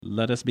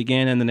Let us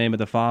begin in the name of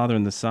the Father,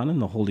 and the Son,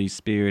 and the Holy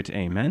Spirit.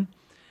 Amen.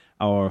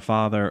 Our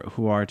Father,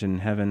 who art in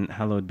heaven,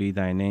 hallowed be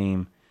thy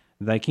name.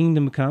 Thy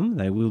kingdom come,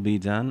 thy will be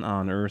done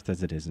on earth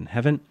as it is in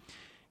heaven.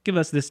 Give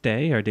us this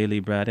day our daily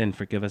bread, and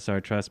forgive us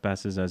our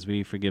trespasses as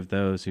we forgive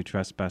those who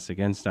trespass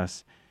against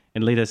us.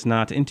 And lead us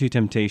not into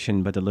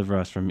temptation, but deliver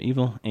us from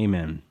evil.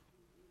 Amen.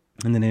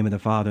 In the name of the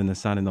Father, and the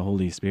Son, and the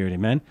Holy Spirit.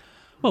 Amen.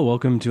 Well,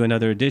 welcome to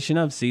another edition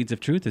of Seeds of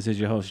Truth. This is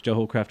your host, Joe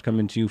Holcraft,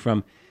 coming to you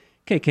from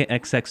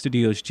KKXX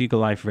Studios, Chico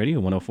Life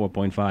Radio,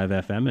 104.5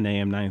 FM and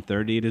AM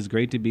 930. It is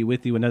great to be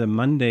with you another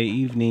Monday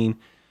evening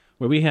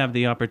where we have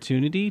the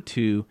opportunity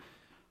to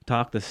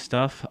talk the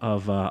stuff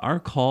of our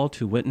call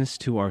to witness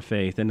to our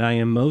faith. And I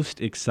am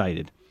most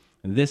excited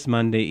this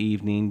Monday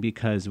evening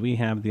because we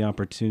have the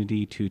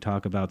opportunity to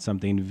talk about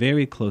something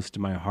very close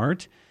to my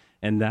heart,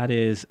 and that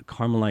is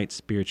Carmelite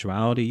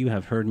spirituality. You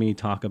have heard me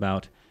talk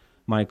about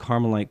my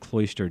Carmelite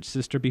cloistered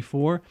sister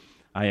before.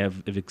 I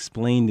have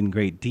explained in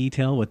great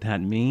detail what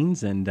that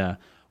means and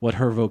what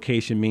her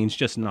vocation means,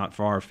 just not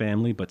for our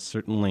family, but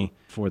certainly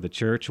for the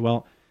church.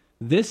 Well,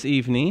 this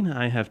evening,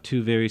 I have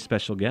two very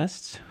special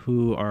guests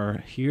who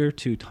are here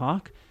to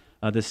talk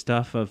the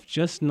stuff of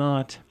just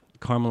not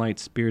Carmelite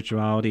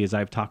spirituality as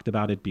I've talked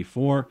about it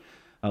before,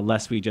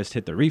 lest we just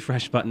hit the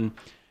refresh button.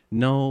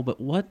 No, but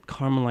what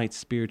Carmelite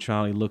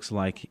spirituality looks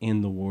like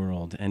in the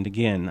world. And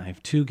again, I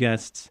have two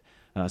guests.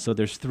 So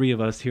there's three of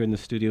us here in the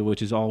studio,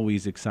 which is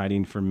always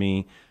exciting for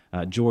me.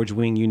 George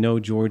Wing, you know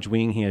George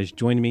Wing. He has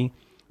joined me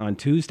on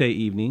Tuesday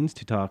evenings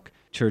to talk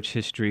church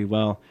history.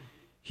 Well,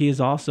 he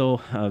is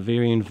also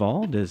very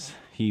involved, as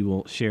he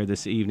will share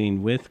this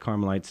evening, with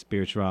Carmelite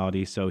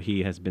spirituality. So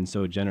he has been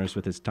so generous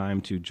with his time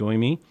to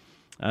join me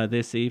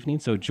this evening.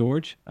 So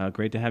George,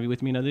 great to have you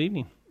with me another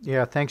evening.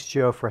 Yeah, thanks,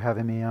 Joe, for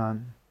having me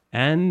on.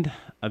 And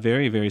a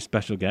very, very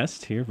special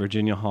guest here,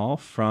 Virginia Hall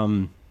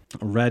from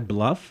Red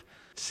Bluff,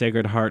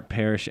 Sacred Heart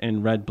Parish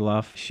in Red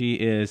Bluff. She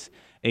is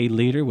a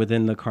leader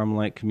within the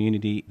Carmelite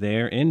community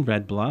there in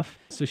Red Bluff.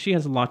 So she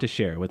has a lot to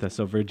share with us.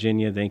 So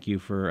Virginia, thank you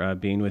for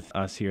being with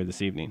us here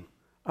this evening.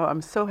 Oh,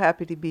 I'm so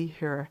happy to be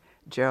here,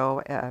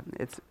 Joe.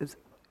 It's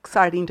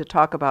exciting to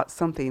talk about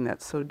something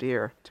that's so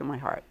dear to my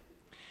heart.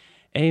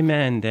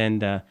 Amen.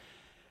 And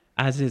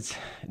as it's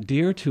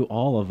dear to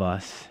all of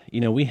us,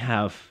 we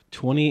have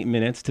 28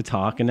 minutes to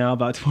talk and now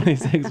about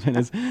 26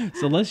 minutes.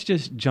 So let's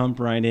just jump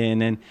right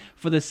in. And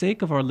for the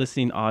sake of our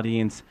listening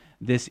audience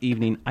this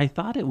evening, I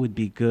thought it would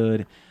be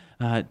good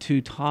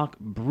to talk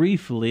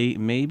briefly,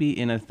 maybe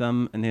in a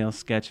thumbnail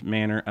sketch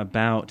manner,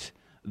 about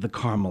the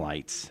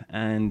Carmelites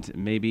and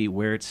maybe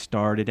where it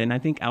started. And I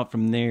think out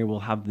from there,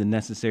 we'll have the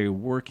necessary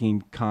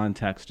working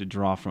context to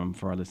draw from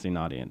for our listening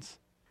audience.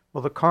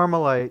 Well, the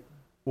Carmelite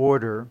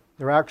order,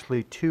 there are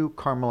actually two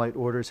Carmelite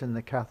orders in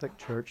the Catholic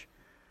Church.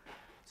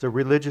 It's a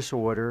religious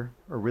order,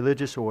 or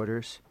religious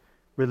orders.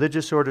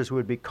 Religious orders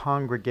would be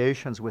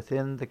congregations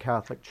within the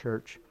Catholic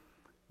Church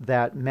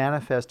that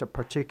manifest a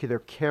particular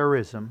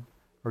charism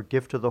or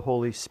gift of the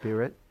Holy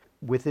Spirit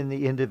within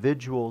the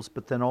individuals,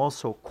 but then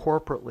also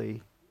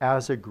corporately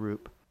as a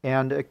group.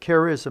 And a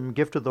charism,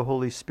 gift of the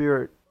Holy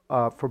Spirit,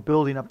 for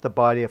building up the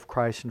body of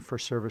Christ and for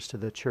service to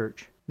the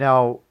church.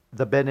 Now,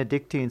 the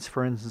Benedictines,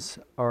 for instance,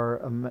 are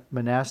a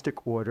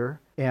monastic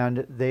order,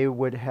 and they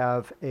would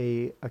have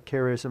a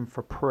charism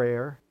for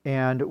prayer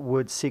and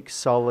would seek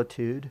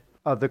solitude.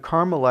 The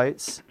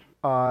Carmelites,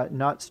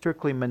 not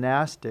strictly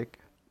monastic.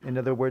 In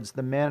other words,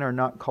 the men are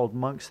not called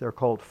monks, they're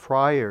called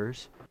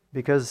friars,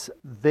 because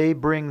they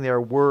bring their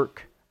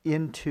work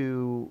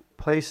into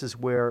places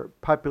where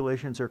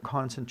populations are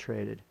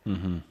concentrated.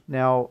 Mm-hmm.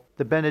 Now,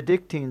 the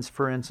Benedictines,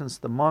 for instance,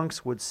 the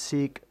monks would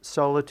seek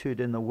solitude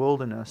in the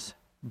wilderness,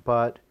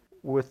 but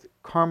with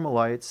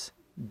Carmelites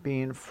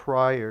being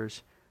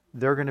friars,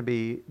 they're going to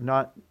be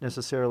not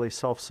necessarily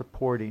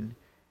self-supporting,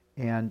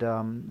 and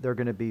they're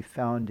going to be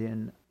found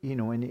in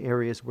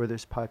areas where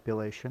there's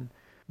population.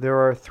 There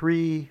are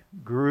three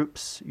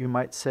groups, you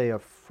might say,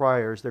 of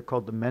friars. They're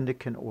called the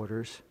Mendicant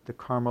orders: the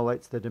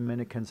Carmelites, the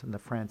Dominicans, and the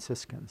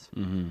Franciscans.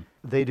 Mm-hmm.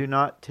 They do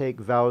not take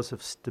vows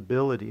of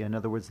stability. In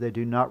other words, they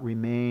do not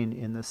remain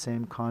in the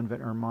same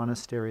convent or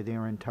monastery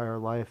their entire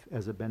life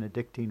as a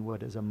Benedictine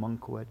would, as a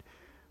monk would,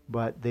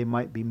 but they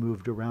might be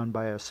moved around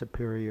by a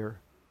superior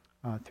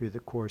through the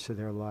course of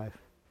their life.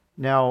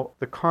 Now,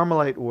 the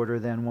Carmelite order,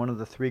 then, one of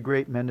the three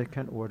great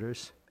mendicant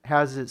orders,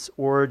 has its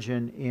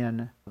origin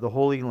in the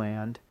Holy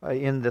Land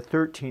in the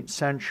 13th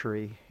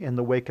century in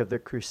the wake of the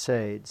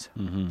Crusades.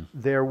 Mm-hmm.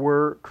 There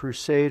were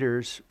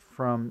crusaders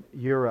from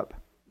Europe,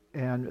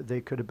 and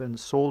they could have been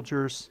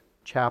soldiers,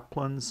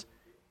 chaplains,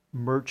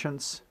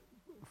 merchants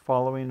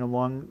following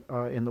along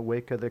in the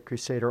wake of the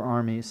Crusader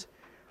armies,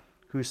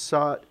 who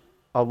sought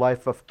a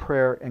life of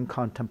prayer and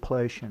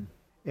contemplation.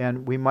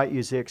 And we might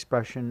use the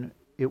expression,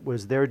 it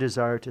was their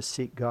desire to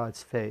seek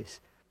God's face.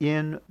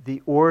 In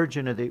the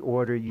origin of the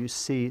order, you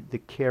see the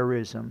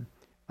charism.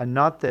 And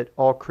not that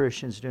all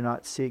Christians do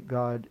not seek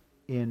God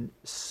in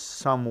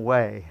some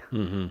way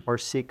or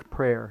seek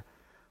prayer,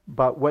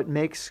 but what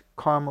makes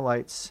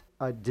Carmelites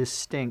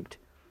distinct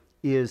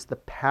is the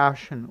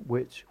passion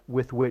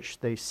with which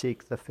they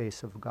seek the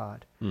face of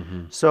God.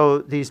 Mm-hmm. So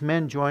these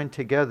men joined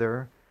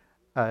together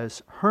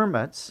as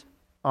hermits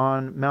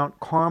on Mount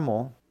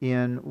Carmel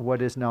in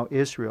what is now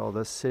Israel.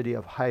 The city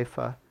of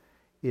Haifa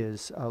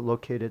is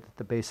located at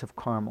the base of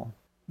Carmel.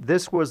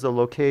 This was the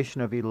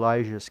location of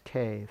Elijah's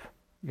cave,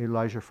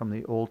 Elijah from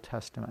the Old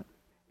Testament.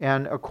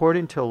 And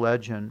according to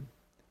legend,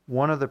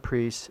 one of the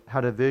priests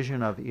had a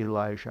vision of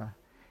Elijah,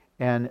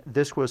 and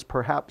this was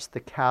perhaps the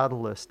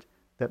catalyst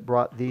that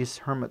brought these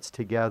hermits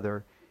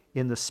together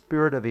in the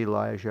spirit of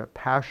Elijah,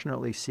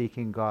 passionately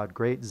seeking God,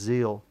 great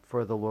zeal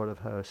for the Lord of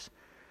hosts,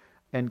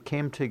 and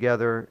came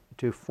together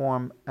to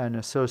form an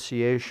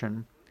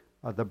association,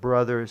 the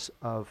Brothers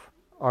of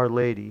Our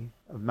Lady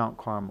of Mount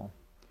Carmel.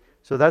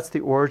 So that's the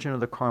origin of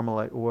the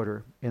Carmelite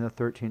order in the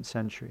 13th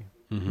century.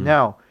 Mm-hmm.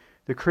 Now,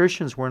 the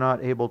Christians were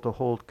not able to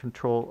hold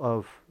control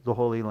of the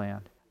Holy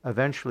Land.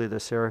 Eventually, the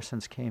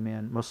Saracens came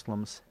in,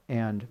 Muslims,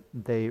 and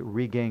they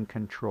regained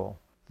control.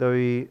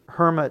 The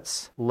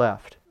hermits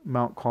left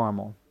Mount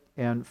Carmel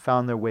and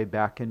found their way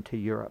back into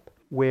Europe,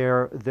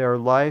 where their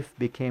life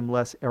became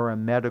less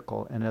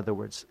eremitical, in other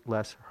words,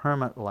 less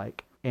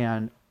hermit-like,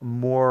 and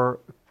more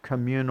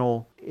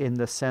communal in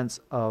the sense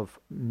of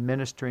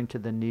ministering to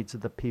the needs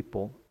of the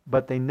people.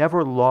 But they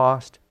never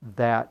lost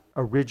that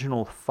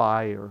original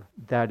fire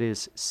that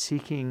is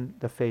seeking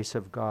the face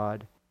of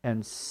God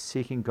and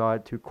seeking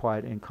God through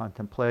quiet and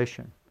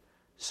contemplation.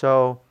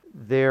 So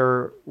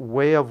their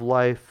way of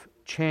life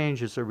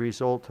changed as a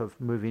result of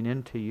moving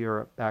into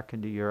Europe, back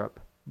into Europe,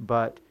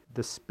 but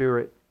the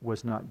spirit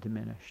was not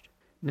diminished.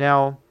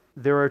 Now,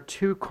 there are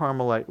two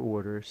Carmelite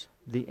orders,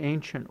 the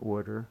ancient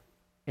order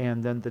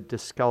and then the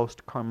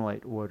Discalced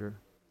Carmelite order.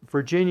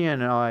 Virginia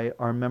and I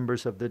are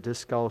members of the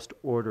Discalced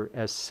order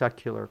as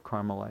secular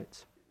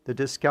Carmelites. The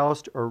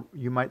Discalced, or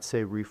you might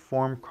say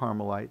Reformed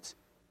Carmelites,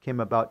 came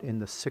about in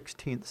the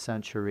 16th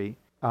century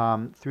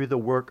through the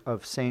work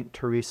of Saint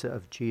Teresa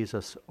of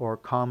Jesus, or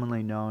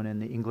commonly known in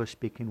the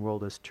English-speaking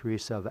world as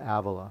Teresa of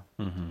Avila.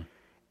 Mm-hmm.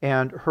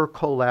 And her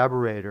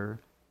collaborator,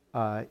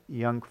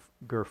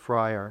 younger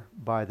friar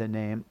by the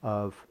name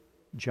of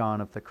John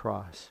of the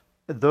Cross.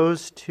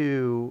 Those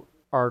two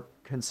are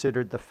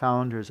considered the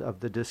founders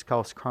of the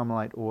Discalced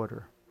Carmelite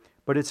order.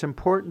 But it's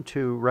important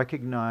to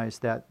recognize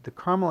that the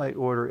Carmelite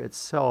order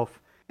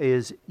itself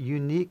is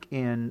unique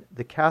in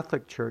the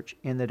Catholic Church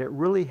in that it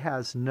really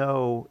has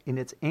in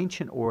its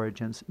ancient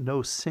origins,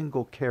 no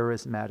single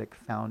charismatic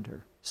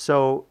founder.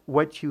 So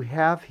what you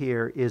have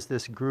here is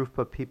this group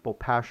of people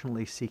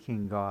passionately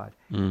seeking God.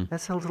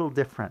 That's a little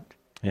different.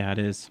 Yeah, it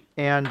is.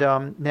 And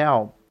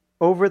now,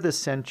 over the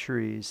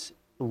centuries,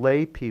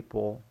 lay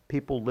people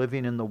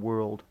living in the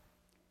world,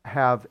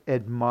 have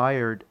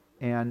admired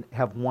and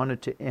have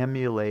wanted to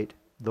emulate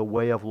the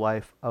way of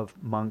life of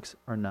monks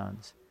or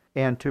nuns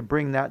and to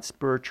bring that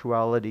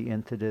spirituality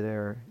into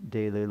their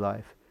daily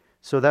life.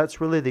 So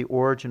that's really the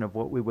origin of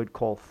what we would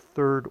call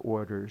third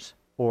orders,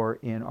 or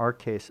in our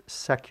case,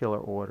 secular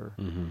order.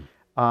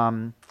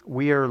 Mm-hmm.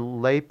 We are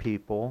lay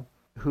people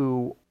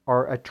who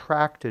are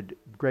attracted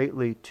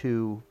greatly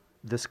to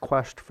this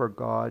quest for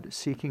God,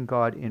 seeking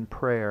God in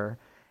prayer,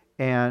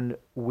 and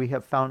we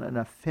have found an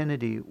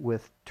affinity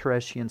with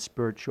Teresian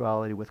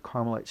spirituality, with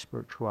Carmelite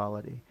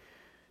spirituality.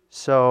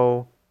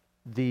 So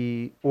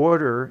the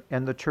order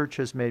and the church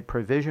has made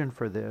provision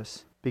for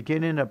this.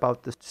 Beginning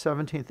about the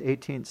 17th,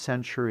 18th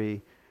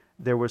century,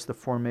 there was the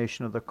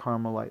formation of the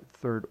Carmelite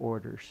third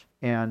orders.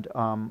 And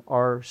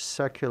our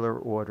secular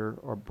order,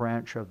 or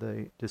branch of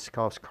the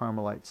Discalced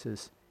Carmelites,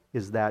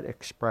 is that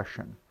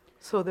expression.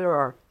 So there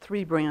are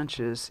three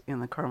branches in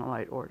the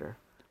Carmelite order: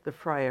 the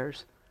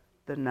friars,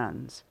 the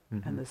nuns,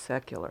 and the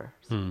seculars.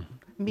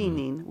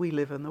 Meaning we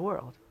live in the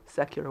world,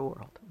 secular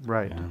world.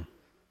 Right. Yeah.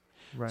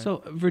 Right.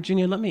 So,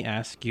 Virginia, let me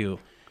ask you,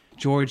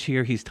 George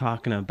here, he's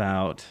talking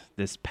about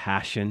this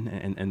passion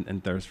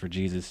and thirst for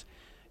Jesus.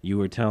 You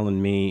were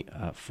telling me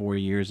 4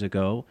 years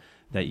ago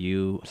that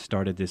you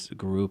started this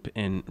group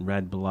in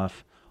Red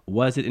Bluff.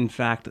 Was it in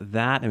fact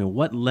that? I mean,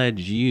 what led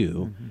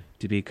you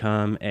to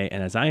become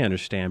and as I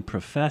understand,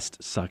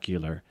 professed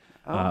secular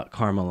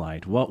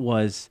Carmelite? What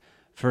was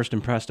first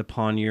impressed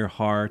upon your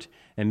heart?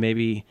 And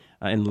maybe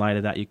in light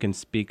of that, you can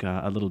speak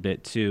a little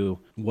bit to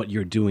what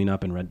you're doing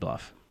up in Red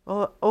Bluff.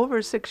 Well,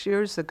 over 6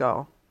 years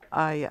ago,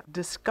 I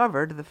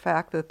discovered the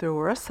fact that there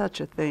was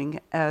such a thing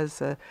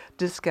as a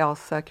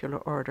Discalced secular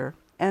order.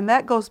 And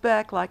that goes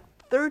back like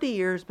 30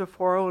 years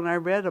before, when I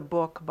read a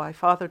book by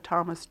Father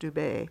Thomas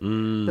Dubé,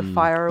 The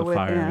Fire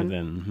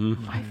Within.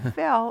 I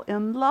fell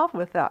in love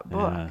with that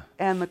book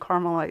and the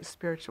Carmelite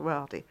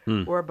spirituality,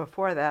 where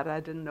before that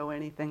I didn't know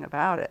anything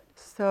about it.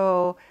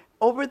 So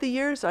over the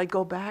years, I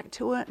go back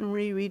to it and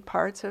reread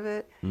parts of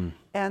it.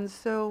 And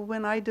so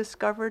when I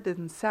discovered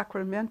in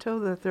Sacramento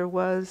that there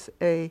was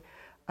a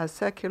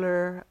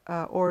secular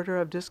order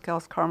of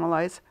Discalced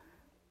Carmelites,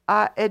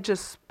 it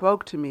just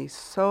spoke to me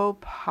so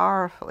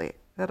powerfully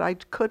that I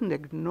couldn't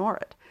ignore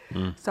it.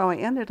 So I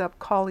ended up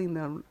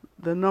calling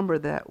the number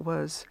that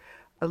was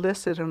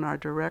listed in our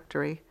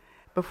directory.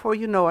 Before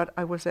you know it,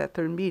 I was at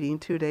their meeting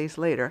 2 days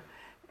later,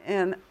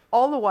 And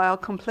all the while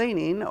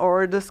complaining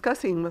or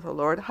discussing with the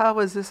Lord, how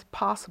is this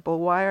possible?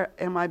 Why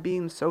am I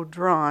being so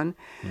drawn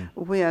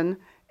when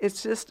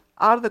it's just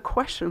out of the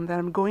question that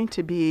I'm going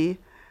to be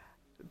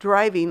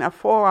driving a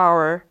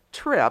 4-hour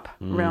trip,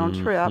 round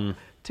trip,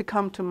 to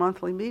come to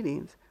monthly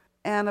meetings.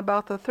 And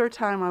about the third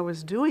time I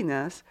was doing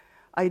this,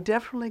 I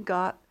definitely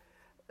got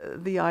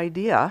the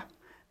idea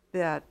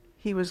that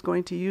he was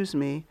going to use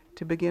me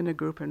to begin a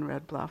group in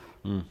Red Bluff.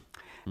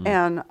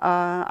 And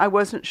I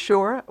wasn't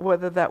sure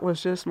whether that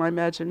was just my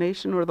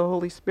imagination or the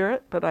Holy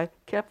Spirit, but I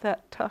kept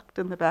that tucked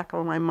in the back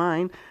of my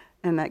mind,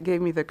 and that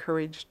gave me the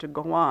courage to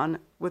go on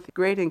with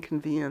great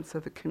inconvenience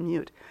of the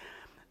commute.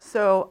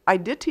 So I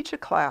did teach a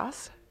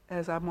class,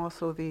 as I'm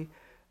also the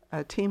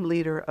team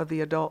leader of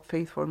the adult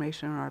faith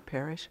formation in our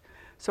parish.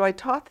 So I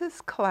taught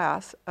this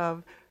class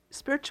of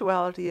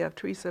spirituality of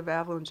Teresa of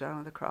Avila and John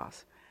of the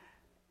Cross.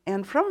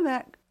 And from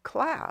that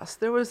class,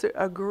 there was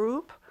a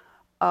group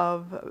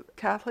of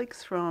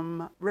Catholics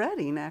from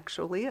Reading,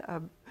 actually,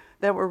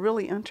 that were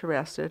really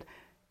interested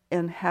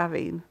in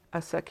having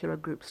a secular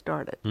group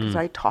started, because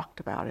I talked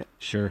about it.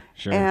 Sure.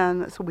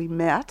 And so we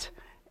met,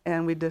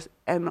 and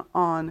and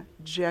on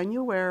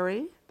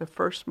January, the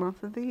first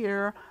month of the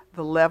year,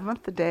 the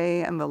 11th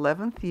day and the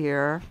 11th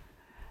year,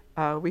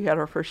 we had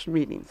our first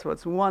meeting. So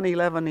it's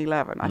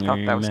 1/11/11. I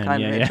thought that was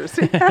kind of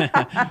interesting.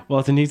 Well,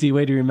 it's an easy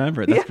way to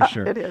remember it, that's for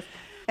sure. It is.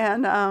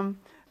 And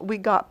we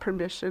got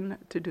permission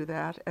to do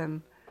that,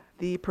 and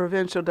the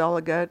provincial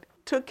delegate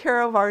took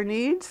care of our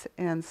needs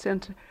and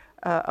sent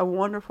a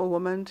wonderful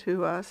woman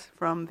to us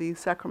from the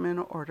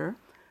Sacramento Order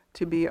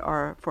to be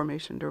our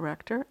formation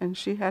director, and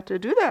she had to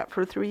do that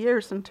for 3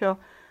 years until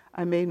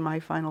I made my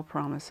final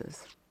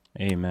promises.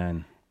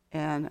 Amen.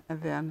 And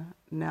then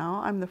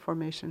now I'm the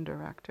formation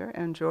director,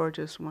 and George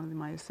is one of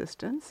my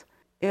assistants.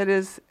 It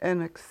is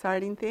an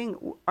exciting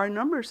thing. Our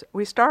numbers,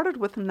 we started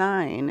with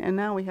 9, and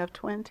now we have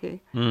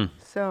 20.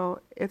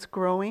 So it's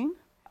growing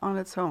on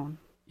its own.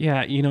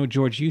 Yeah,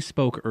 George, you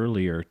spoke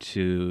earlier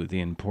to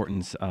the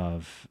importance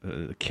of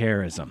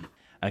charism.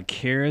 A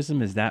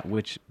charism is that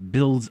which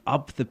builds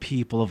up the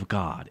people of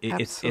God.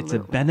 It's a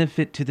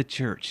benefit to the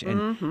church.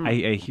 And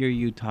I hear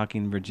you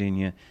talking,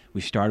 Virginia.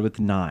 We started with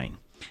 9,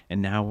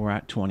 and now we're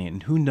at 20.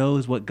 And who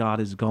knows what God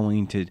is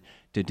going to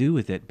do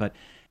with it. But,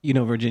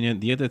 Virginia,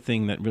 the other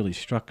thing that really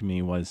struck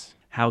me was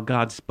how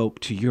God spoke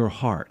to your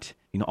heart.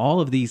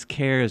 All of these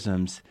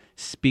charisms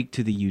speak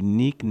to the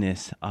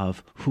uniqueness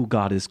of who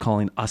God is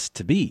calling us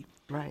to be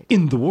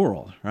in the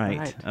world,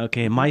 right?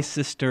 Okay, my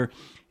sister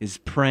is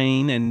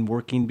praying and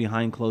working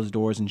behind closed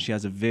doors, and she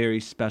has a very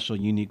special,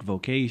 unique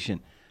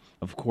vocation.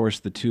 Of course,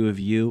 the two of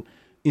you,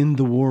 in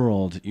the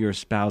world, you're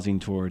espousing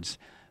towards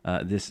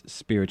this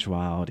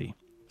spirituality.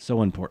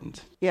 So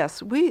important.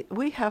 Yes,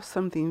 we have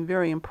something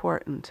very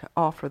important to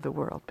offer the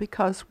world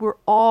because we're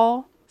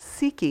all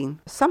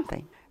seeking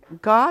something.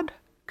 God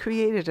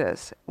created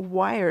us,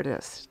 wired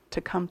us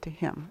to come to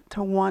Him,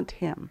 to want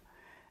Him.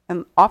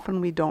 And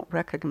often we don't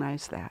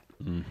recognize that.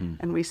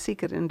 And we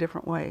seek it in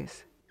different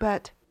ways.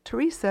 But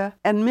Teresa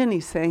and many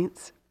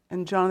saints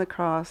and John of the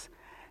Cross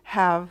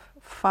have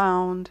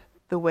found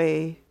the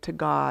way to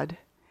God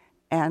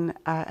and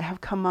have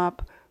come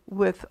up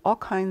with all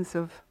kinds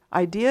of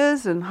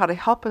ideas and how to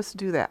help us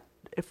do that,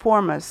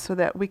 form us so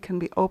that we can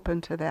be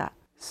open to that.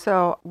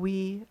 So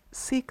we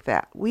seek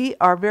that. We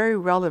are very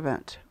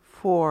relevant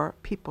for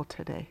people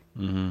today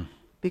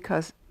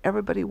because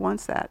everybody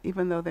wants that,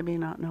 even though they may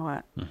not know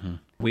it.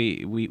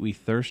 We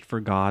thirst for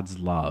God's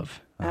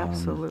love.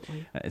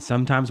 Absolutely.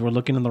 Sometimes we're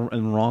looking in the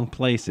wrong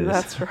places.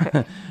 That's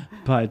right.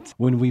 But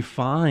when we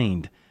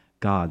find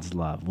God's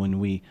love, when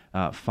we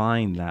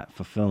find that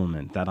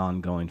fulfillment, that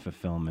ongoing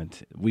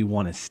fulfillment, we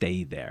want to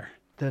stay there.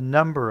 The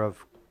number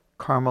of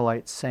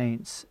Carmelite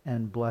saints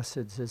and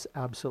blesseds is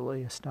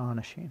absolutely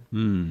astonishing.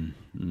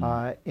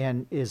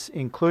 And is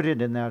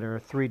included in that are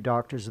 3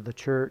 doctors of the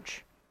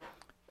church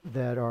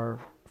that are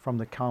from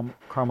the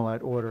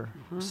Carmelite order,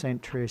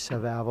 St. Teresa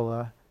of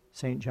Avila,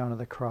 St. John of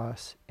the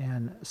Cross,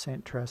 and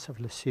St. Therese of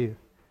Lisieux,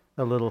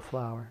 the Little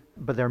Flower.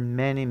 But there are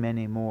many,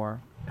 many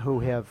more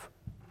who have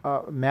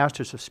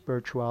masters of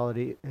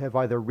spirituality, have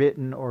either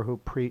written or who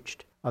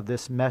preached of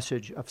this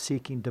message of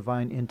seeking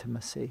divine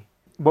intimacy.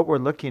 What we're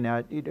looking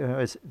at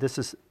is this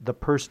is the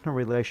personal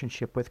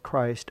relationship with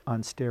Christ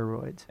on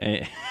steroids.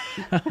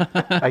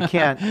 I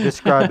can't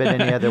describe it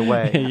any other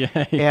way.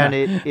 And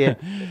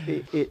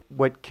it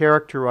what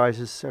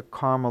characterizes a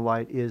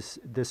Carmelite is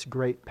this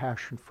great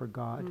passion for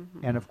God.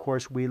 And of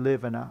course, we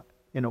live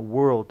in a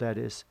world that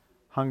is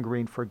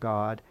hungering for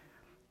God,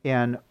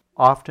 and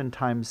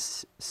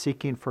oftentimes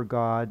seeking for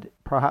God,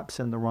 perhaps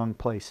in the wrong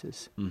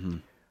places.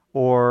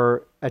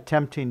 Or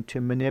attempting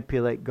to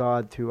manipulate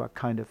God through a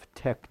kind of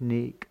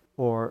technique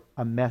or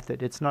a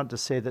method. It's not to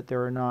say that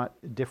there are not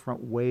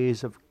different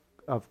ways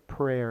of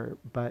prayer,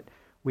 but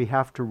we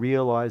have to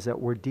realize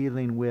that we're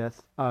dealing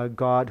with a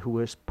God who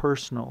is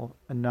personal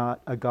and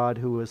not a God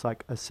who is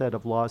like a set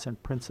of laws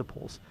and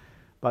principles,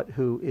 but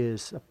who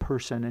is a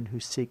person and who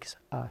seeks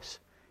us.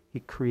 He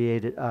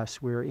created us.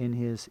 We're in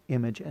His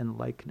image and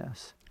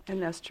likeness.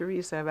 And as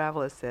Teresa of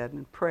Avila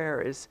said,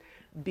 prayer is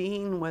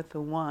being with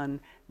the one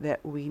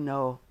that we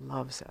know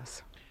loves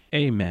us.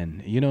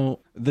 Amen. You know,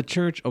 the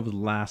church over the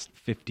last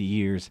 50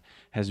 years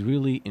has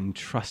really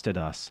entrusted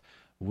us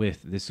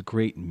with this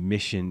great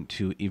mission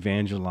to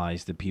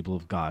evangelize the people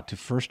of God, to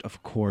first,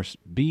 of course,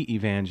 be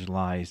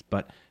evangelized,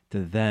 but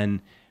to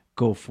then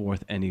go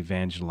forth and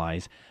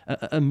evangelize.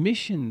 A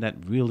mission that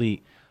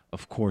really,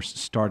 of course,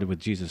 started with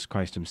Jesus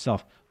Christ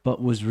himself,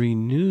 but was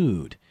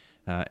renewed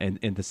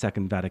in the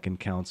Second Vatican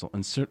Council,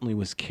 and certainly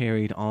was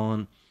carried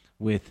on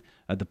with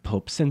the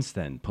Pope since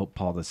then, Pope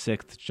Paul VI,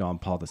 John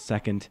Paul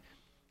II,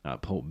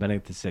 Pope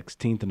Benedict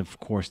XVI, and of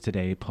course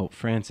today, Pope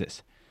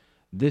Francis.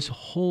 This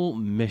whole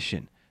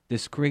mission,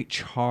 this great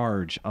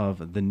charge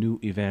of the new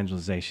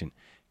evangelization,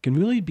 can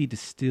really be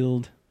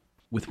distilled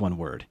with one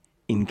word: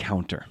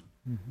 encounter.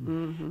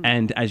 Mm-hmm.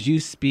 And as you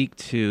speak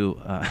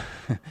to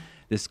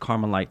this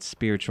Carmelite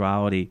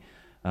spirituality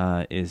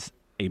is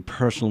a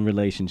personal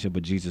relationship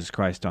with Jesus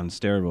Christ on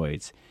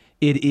steroids,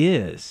 it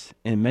is,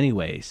 in many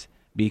ways,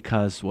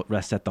 because what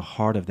rests at the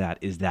heart of that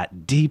is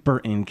that deeper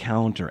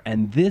encounter.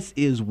 And this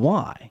is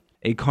why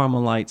a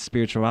Carmelite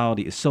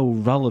spirituality is so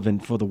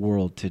relevant for the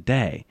world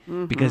today,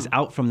 because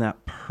out from that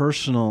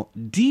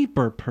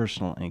deeper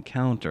personal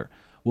encounter,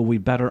 will we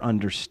better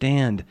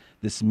understand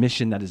this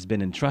mission that has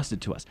been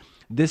entrusted to us.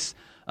 This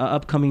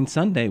upcoming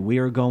Sunday, we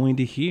are going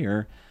to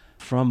hear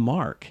from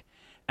Mark,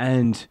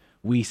 and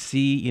we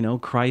see,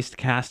 Christ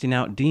casting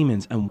out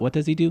demons. And what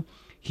does he do?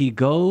 He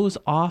goes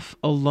off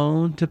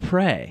alone to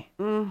pray,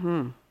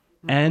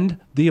 and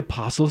the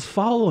apostles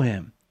follow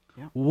him.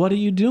 Yep. What are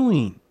you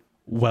doing?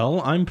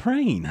 Well, I'm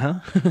praying,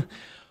 huh?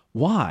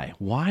 Why?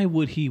 Why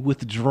would he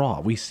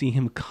withdraw? We see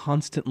him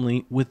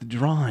constantly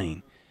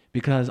withdrawing,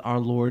 because our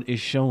Lord is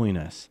showing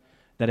us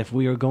that if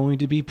we are going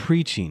to be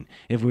preaching,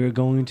 if we are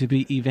going to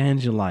be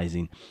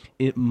evangelizing,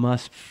 it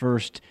must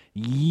first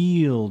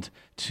yield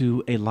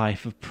to a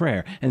life of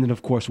prayer. And then,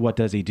 of course, what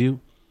does he do?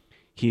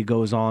 He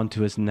goes on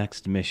to his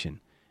next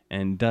mission.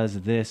 And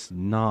does this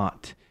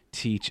not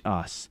teach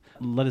us?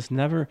 Let us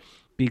never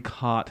be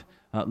caught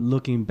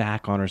looking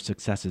back on our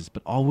successes,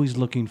 but always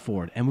looking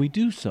forward. And we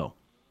do so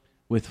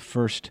with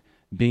first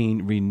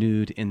being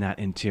renewed in that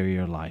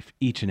interior life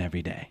each and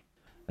every day.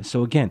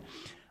 So again,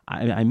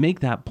 I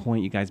make that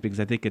point, you guys, because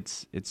I think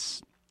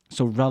it's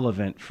so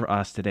relevant for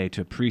us today to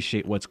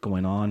appreciate what's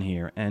going on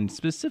here, and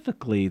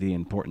specifically the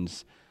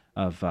importance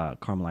of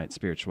Carmelite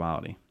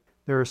spirituality.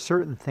 There are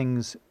certain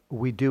things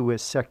we do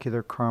as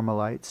secular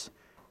Carmelites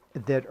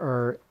that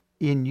are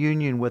in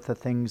union with the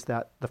things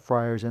that the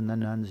friars and the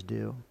nuns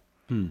do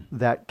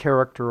that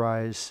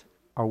characterize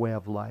our way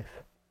of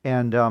life.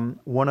 And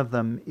one of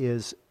them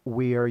is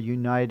we are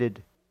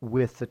united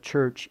with the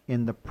church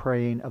in the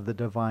praying of the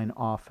divine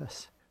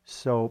office.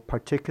 So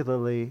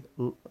particularly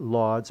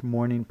Lauds,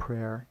 morning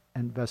prayer,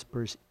 and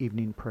Vespers,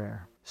 evening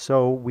prayer.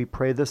 So we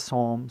pray the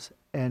Psalms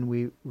and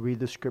we read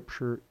the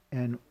Scripture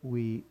and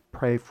we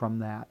pray from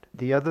that.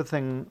 The other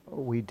thing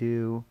we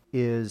do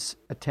is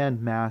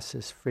attend Mass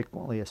as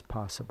frequently as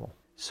possible.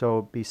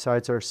 So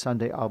besides our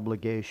Sunday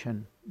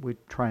obligation, we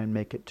try and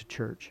make it to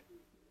church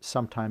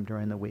sometime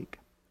during the week,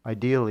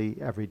 ideally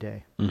every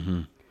day.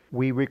 Mm-hmm.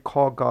 We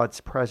recall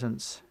God's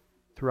presence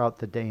throughout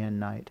the day and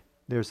night.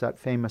 There's that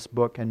famous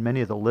book, and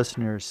many of the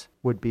listeners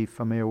would be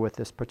familiar with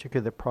this,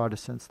 particularly the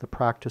Protestants, The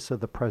Practice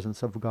of the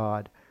Presence of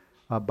God,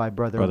 by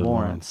Brother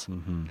Lawrence.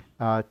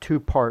 Mm-hmm. 2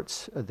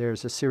 parts.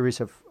 There's a series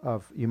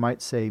of, you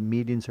might say,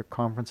 meetings or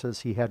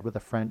conferences he had with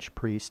a French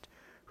priest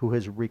who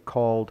has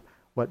recalled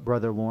what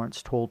Brother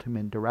Lawrence told him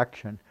in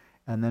direction.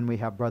 And then we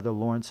have Brother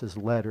Lawrence's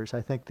letters.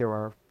 I think there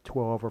are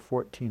 12 or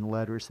 14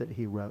 letters that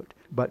he wrote,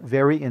 but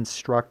very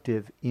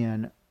instructive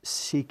in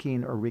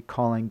seeking or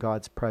recalling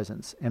God's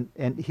presence.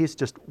 And he's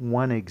just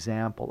one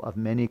example of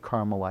many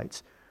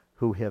Carmelites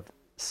who have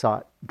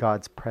sought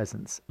God's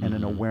presence and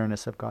an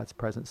awareness of God's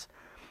presence,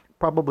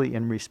 probably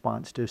in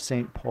response to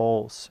St.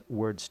 Paul's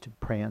words to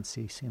pray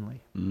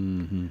unceasingly.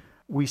 Mm-hmm.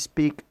 We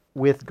speak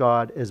with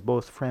God as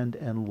both friend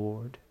and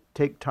Lord.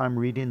 Take time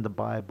reading the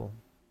Bible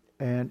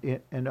and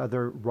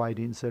other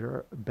writings that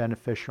are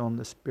beneficial in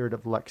the spirit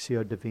of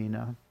Lectio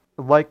Divina.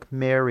 Like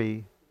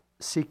Mary,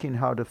 seeking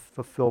how to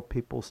fulfill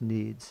people's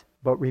needs,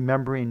 but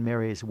remembering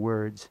Mary's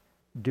words,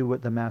 do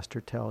what the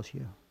Master tells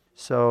you.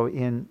 So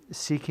in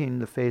seeking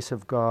the face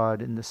of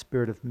God in the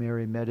spirit of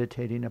Mary,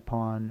 meditating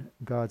upon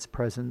God's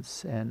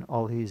presence and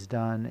all he's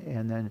done,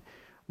 and then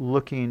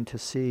looking to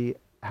see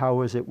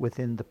how is it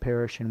within the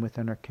parish and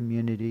within our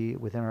community,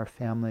 within our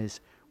families,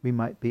 we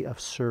might be of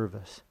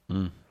service.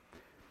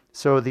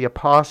 So the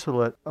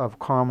apostolate of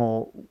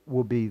Carmel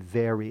will be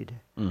varied.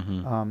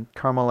 Mm-hmm.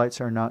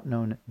 Carmelites are not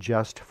known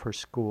just for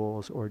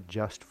schools or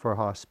just for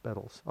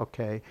hospitals,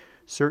 okay?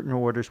 Certain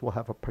orders will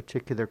have a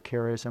particular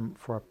charism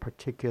for a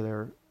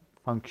particular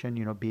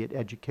function, be it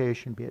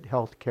education, be it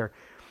healthcare.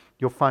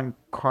 You'll find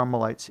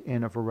Carmelites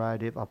in a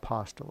variety of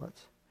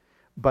apostolates.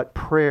 But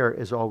prayer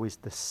is always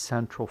the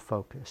central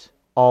focus,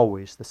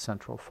 always the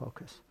central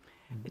focus.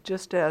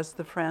 Just as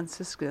the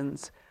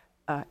Franciscans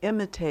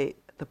imitate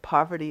the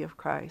poverty of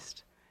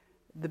Christ,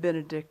 the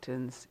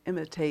Benedictines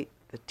imitate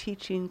the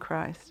teaching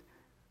Christ,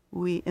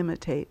 we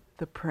imitate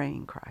the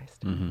praying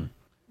Christ.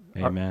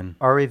 Mm-hmm. Amen.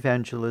 Our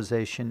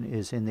evangelization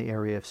is in the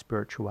area of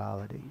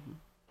spirituality.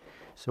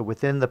 So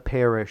within the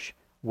parish,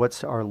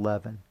 what's our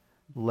leaven?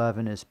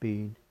 Leaven is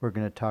we're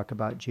going to talk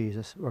about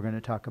Jesus, we're going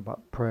to talk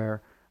about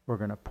prayer, we're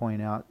going to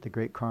point out the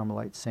great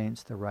Carmelite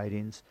saints, the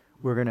writings.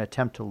 We're going to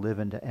attempt to live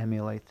and to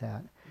emulate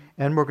that.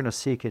 And we're going to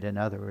seek it in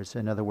others.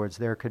 In other words,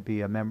 there could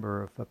be a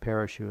member of a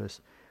parish who is,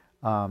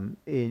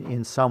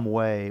 in some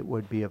way,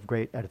 would be of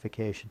great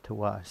edification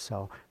to us.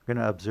 So we're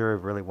going to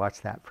observe, really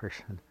watch that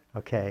person,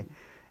 okay,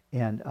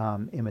 and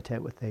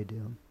imitate what they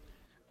do.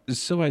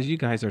 So as you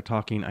guys are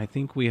talking, I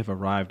think we have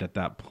arrived at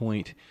that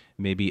point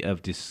maybe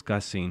of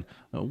discussing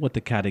what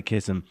the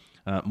Catechism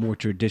more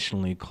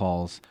traditionally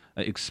calls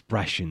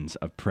expressions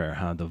of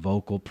prayer, the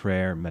vocal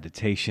prayer,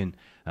 meditation,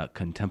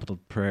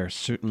 contemplative prayer.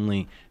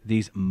 Certainly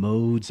these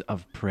modes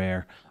of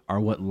prayer are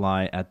what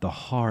lie at the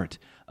heart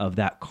of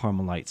that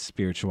Carmelite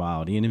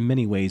spirituality. And in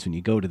many ways, when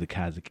you go to the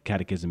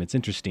Catechism, it's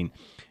interesting.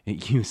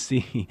 You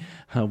see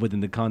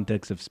within the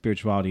context of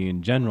spirituality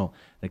in general,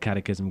 the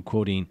Catechism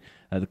quoting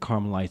the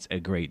Carmelites a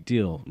great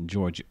deal.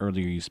 George,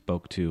 earlier you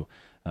spoke to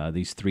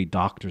these three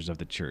doctors of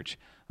the church.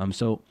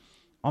 So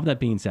all that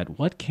being said,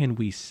 what can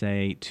we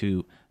say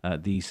to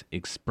these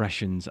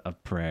expressions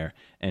of prayer,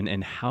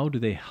 and how do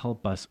they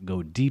help us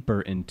go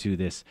deeper into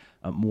this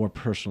more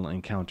personal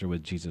encounter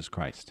with Jesus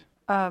Christ?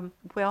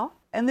 Well,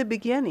 in the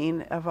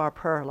beginning of our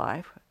prayer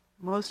life,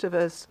 most of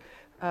us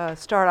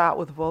start out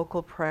with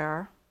vocal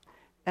prayer,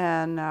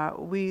 and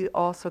we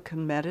also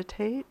can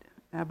meditate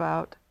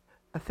about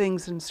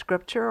things in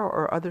Scripture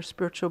or other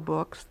spiritual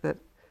books that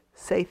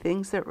say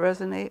things that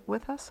resonate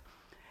with us.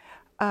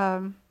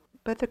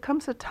 But there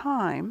comes a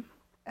time,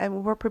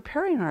 and we're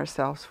preparing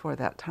ourselves for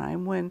that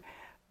time, when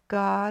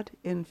God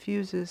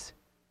infuses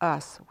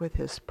us with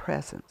His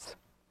presence.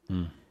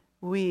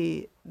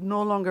 We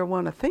no longer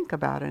want to think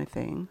about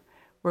anything.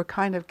 We're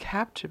kind of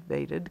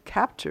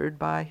captured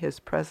by His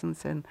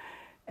presence,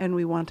 and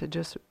we want to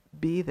just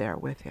be there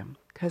with Him,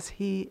 because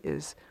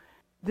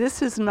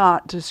this is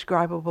not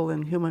describable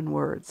in human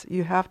words.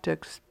 You have to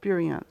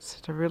experience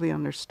to really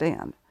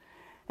understand,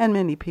 and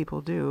many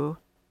people do.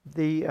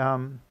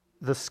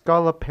 The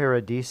Scala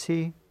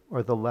Paradisi,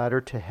 or the ladder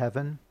to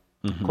heaven.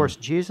 Of course,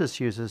 Jesus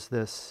uses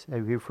this.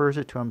 He refers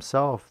it to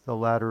himself, the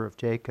ladder of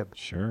Jacob,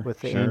 with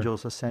the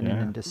angels ascending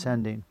and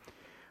descending.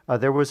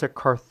 There was a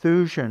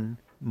Carthusian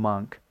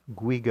monk,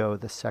 Guido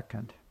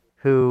II,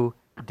 who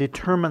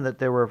determined that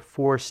there were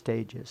 4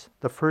 stages.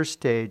 The first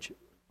stage,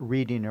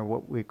 reading, or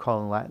what we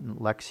call in Latin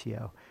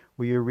lectio,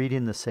 where you're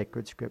reading the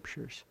sacred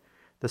scriptures.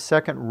 The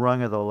second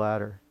rung of the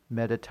ladder,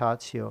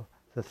 meditatio,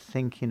 the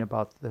thinking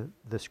about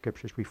the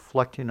scriptures,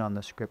 reflecting on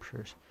the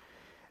scriptures.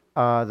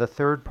 The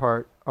third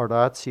part,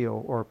 oratio,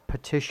 or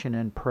petition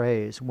and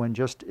praise, when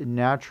just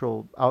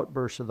natural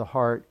outbursts of the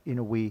heart,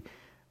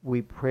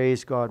 we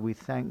praise God, we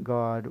thank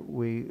God,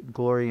 we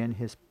glory in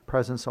His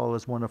presence, all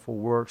His wonderful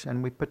works,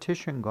 and we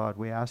petition God,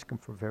 we ask Him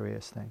for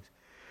various things.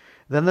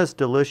 Then this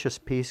delicious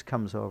peace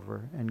comes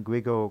over, and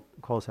Guido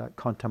calls that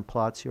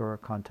contemplatio, or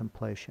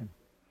contemplation.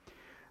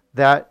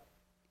 That,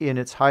 in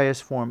its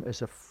highest form,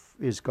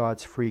 is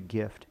God's free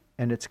gift,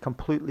 and it's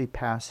completely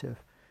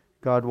passive.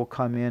 God will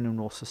come in and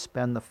will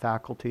suspend the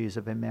faculties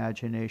of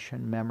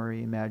imagination,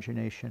 memory,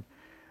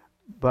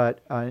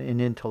 but in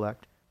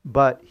intellect,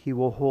 but He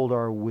will hold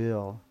our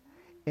will,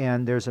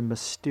 and there's a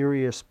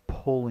mysterious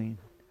pulling.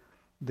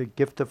 The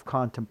gift of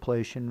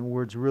contemplation,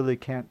 words really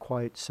can't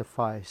quite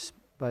suffice,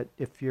 but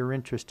if you're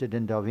interested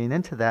in delving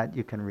into that,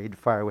 you can read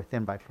Fire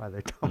Within by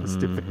Father Thomas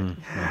de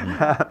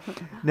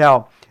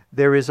Now,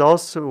 there is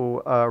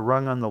also a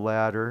rung on the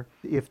ladder.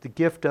 If the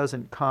gift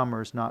doesn't come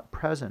or is not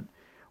present,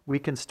 we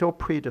can still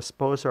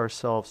predispose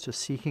ourselves to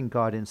seeking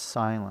God in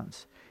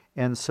silence.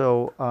 And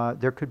so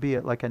there could be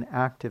like an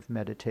active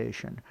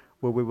meditation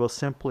where we will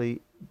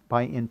simply,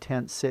 by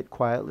intent, sit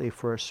quietly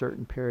for a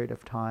certain period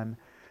of time,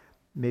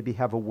 maybe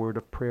have a word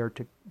of prayer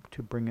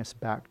to bring us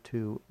back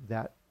to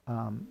that,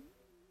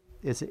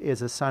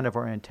 is a sign of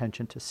our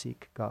intention to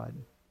seek God.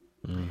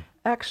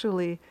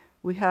 Actually,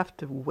 we have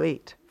to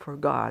wait for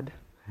God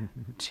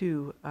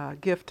to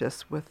gift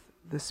us with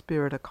the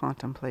spirit of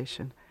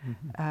contemplation.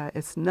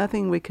 It's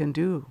nothing we can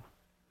do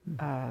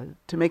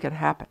to make it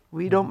happen.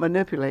 We don't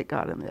manipulate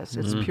God in this.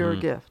 It's pure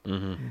gift.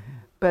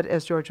 But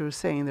as George was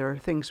saying, there are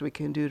things we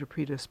can do to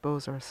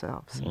predispose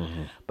ourselves.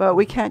 But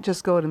we can't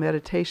just go to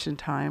meditation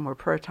time or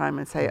prayer time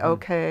and say,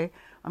 okay,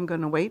 I'm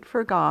going to wait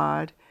for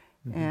God,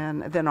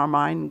 and then our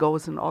mind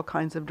goes in all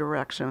kinds of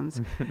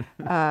directions.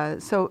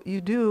 So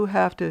you do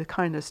have to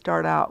kind of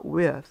start out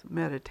with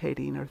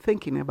meditating or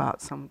thinking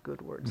about some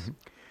good words.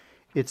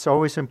 It's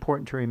always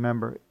important to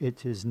remember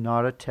it is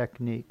not a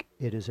technique,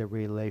 it is a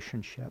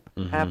relationship.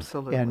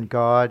 Absolutely. And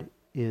God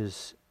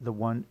is the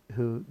one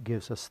who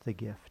gives us the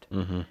gift.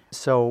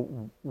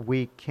 So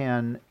we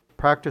can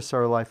practice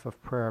our life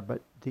of prayer,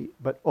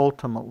 but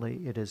ultimately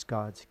it is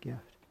God's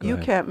gift. You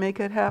can't make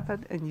it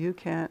happen, and you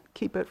can't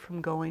keep it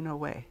from going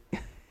away.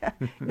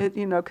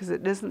 Because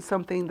it isn't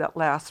something that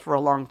lasts for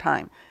a long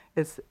time.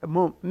 It's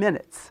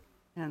minutes,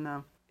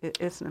 and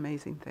it's an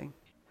amazing thing.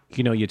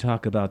 You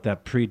talk about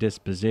that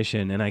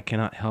predisposition, and I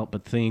cannot help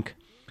but think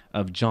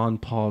of John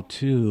Paul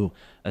II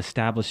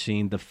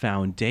establishing the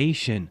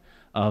foundation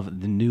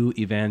of the new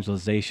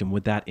evangelization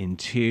with that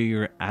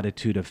interior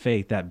attitude of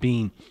faith, that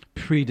being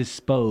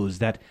predisposed,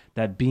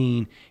 that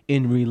being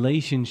in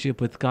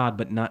relationship with God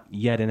but not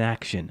yet in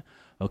action,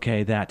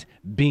 okay, that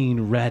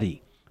being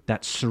ready,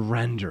 that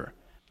surrender,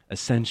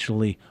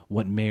 essentially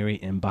what Mary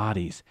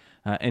embodies.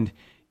 And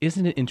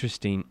isn't it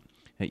interesting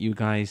that you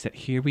guys, that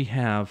here we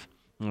have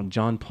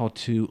John Paul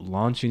II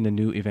launching the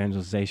new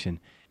evangelization,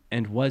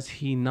 and was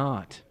he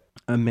not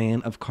a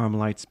man of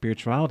Carmelite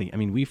spirituality? I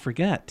mean, we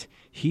forget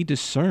he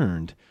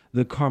discerned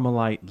the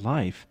Carmelite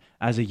life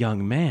as a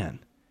young man.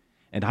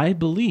 And I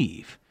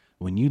believe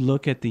when you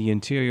look at the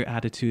interior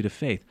attitude of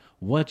faith,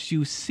 what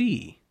you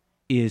see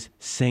is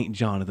St.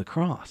 John of the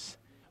Cross.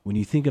 When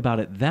you think about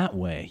it that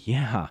way,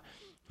 yeah,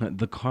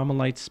 the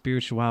Carmelite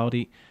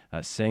spirituality,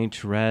 St.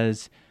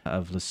 Therese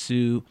of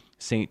Lisieux,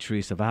 St.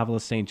 Teresa of Avila,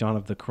 St. John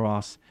of the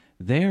Cross,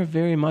 they're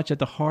very much at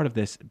the heart of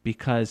this,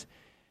 because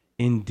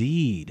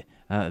indeed,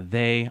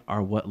 they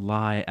are what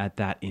lie at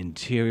that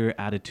interior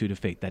attitude of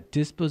faith, that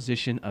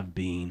disposition of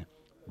being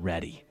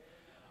ready.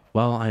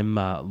 Well, I'm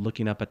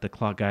looking up at the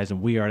clock, guys,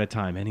 and we are out of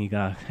time.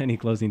 Any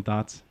closing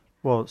thoughts?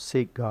 Well,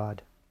 seek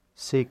God.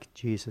 Seek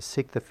Jesus.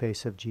 Seek the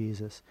face of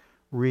Jesus.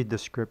 Read the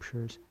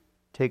scriptures.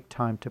 Take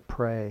time to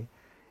pray.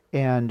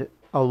 And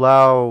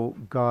allow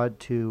God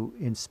to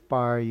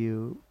inspire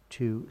you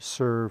to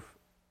serve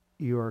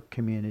your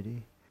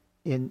community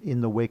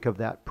in the wake of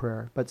that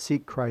prayer. But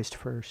seek Christ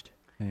first.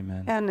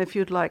 Amen. And if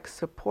you'd like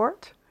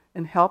support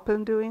and help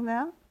in doing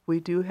that, we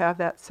do have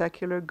that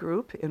secular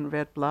group in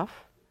Red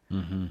Bluff.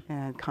 Mm-hmm.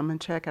 And come and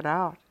check it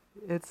out.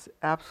 It's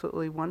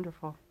absolutely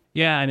wonderful.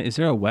 Yeah, and is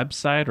there a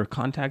website or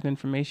contact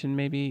information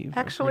maybe?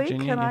 Actually,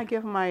 Virginia? can I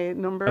give my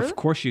number? Of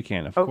course you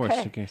can. Of course.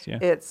 Okay, yeah.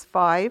 It's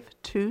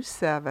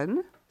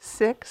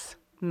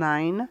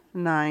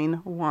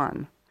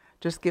 527-6991.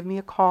 Just give me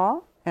a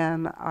call,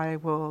 and I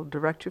will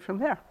direct you from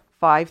there.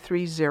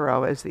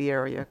 530 is the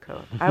area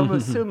code. I'm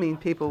assuming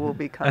people will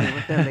be coming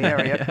within the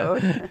area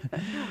code.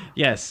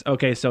 Yes.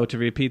 Okay, so to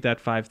repeat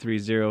that,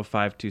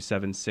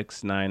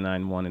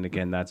 530-527-6991, and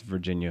again, that's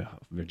Virginia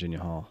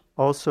Hall.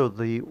 Also,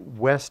 the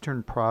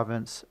western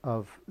province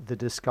of the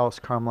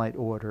Discalced Carmelite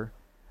Order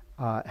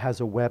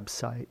has a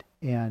website,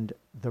 and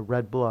the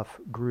Red Bluff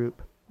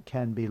group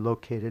can be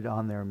located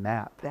on their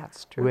map.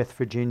 That's true. With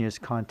Virginia's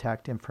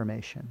contact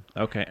information.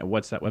 Okay, and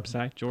what's that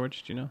website,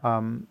 George? Do you know?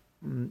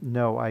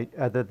 No,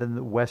 other than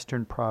the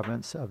western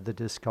province of the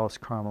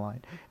Discalced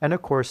Carmelite. And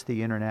of course,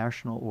 the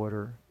International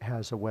Order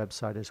has a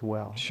website as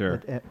well. Sure.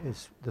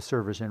 The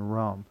server's in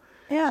Rome.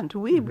 And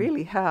we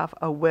really have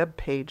a web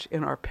page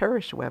in our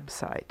parish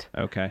website.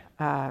 Okay.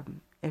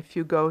 If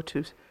you go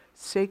to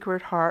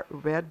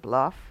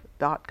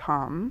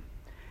sacredheartredbluff.com,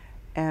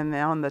 and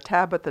on the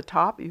tab at the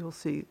top, you'll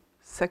see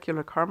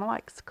Secular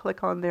Carmelites.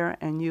 Click on there,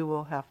 and you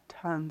will have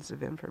tons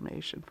of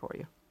information for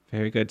you.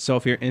 Very good. So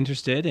if you're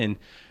interested in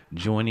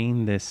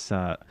joining this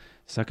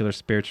secular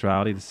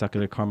spirituality, the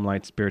secular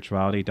Carmelite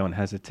spirituality, don't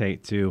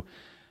hesitate to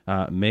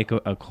make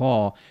a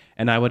call.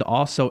 And I would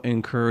also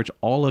encourage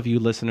all of you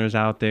listeners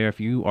out there, if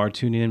you are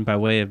tuning in by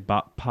way of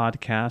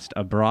podcast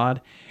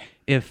abroad,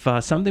 if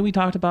something we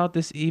talked about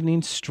this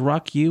evening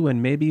struck you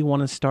and maybe you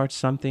want to start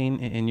something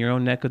in your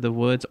own neck of the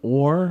woods,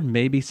 or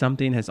maybe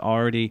something has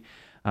already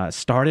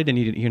started and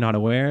you're not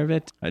aware of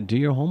it, do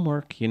your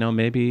homework.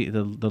 Maybe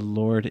the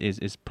Lord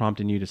is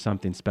prompting you to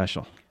something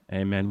special.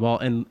 Amen. Well,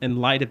 in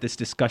light of this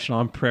discussion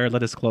on prayer,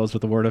 let us close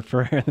with a word of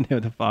prayer in the name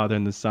of the Father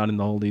and the Son and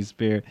the Holy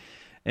Spirit.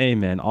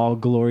 Amen. All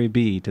glory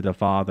be to the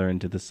Father and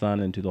to the Son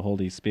and to the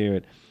Holy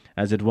Spirit,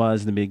 as it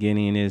was in the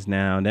beginning, is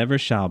now, and ever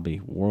shall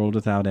be, world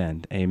without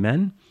end.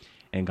 Amen.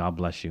 And God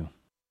bless you.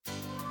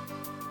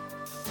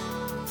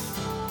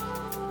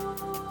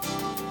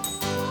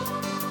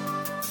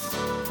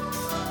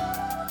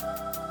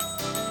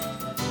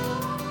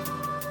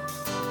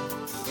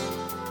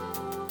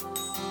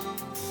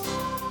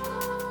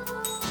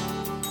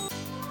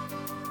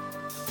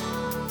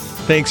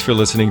 Thanks for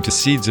listening to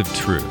Seeds of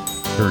Truth,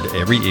 heard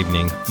every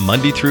evening,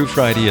 Monday through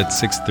Friday at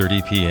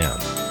 6:30 p.m.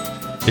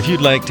 If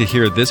you'd like to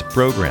hear this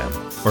program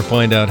or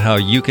find out how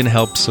you can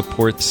help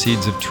support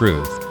Seeds of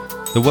Truth,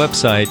 the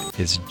website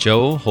is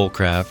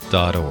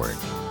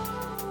joeholcraft.org.